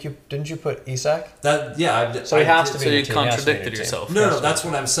of the week? Didn't you put Isak? So he has to be. So you contradicted yourself. No, that's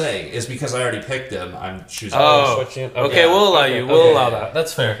what I'm saying. Is because I already picked him. I'm choosing. Switching. Okay, we'll allow you. We'll allow that.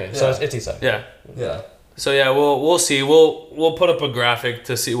 That's fair. Okay, so it's Isak. Yeah. Yeah. So yeah, we'll see. We'll put up a graphic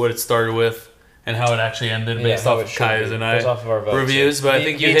to see what it started with and how it actually ended based off of Kai's and I reviews. But I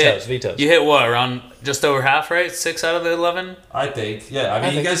think you hit what, around just over half, right? 6 out of the 11. I think. Yeah. I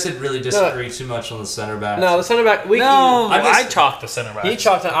mean, you guys didn't really disagree too much on the center back. No, the center back. I chalked the center back. He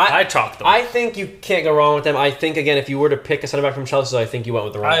chalked them. I chalked them. I think you can't go wrong with them. I think again, if you were to pick a center back from Chelsea, I think you went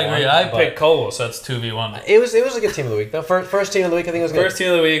with the wrong one. I agree. I picked Cole, so that's 2v1. It was a good team of the week though. First team of the week, I think it was good. First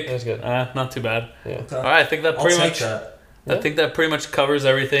team of the week. It was good. Not too bad. Yeah. Okay. All right. I think that pretty much. I think that pretty much covers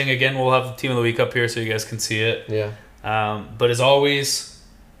everything. Again, we'll have the team of the week up here so you guys can see it. Yeah. But as always,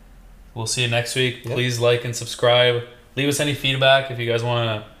 we'll see you next week. Yeah. Please like and subscribe. Leave us any feedback if you guys want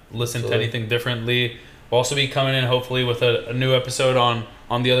to listen to anything differently. We'll also be coming in hopefully with a new episode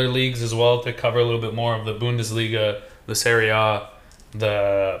on the other leagues as well to cover a little bit more of the Bundesliga, the Serie A,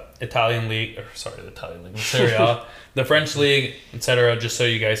 the Italian league, the Serie A, the French league, etc. Just so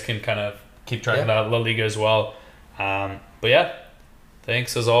you guys can kind of keep track of that La Liga as well. But yeah,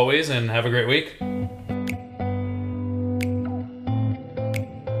 thanks as always and have a great week.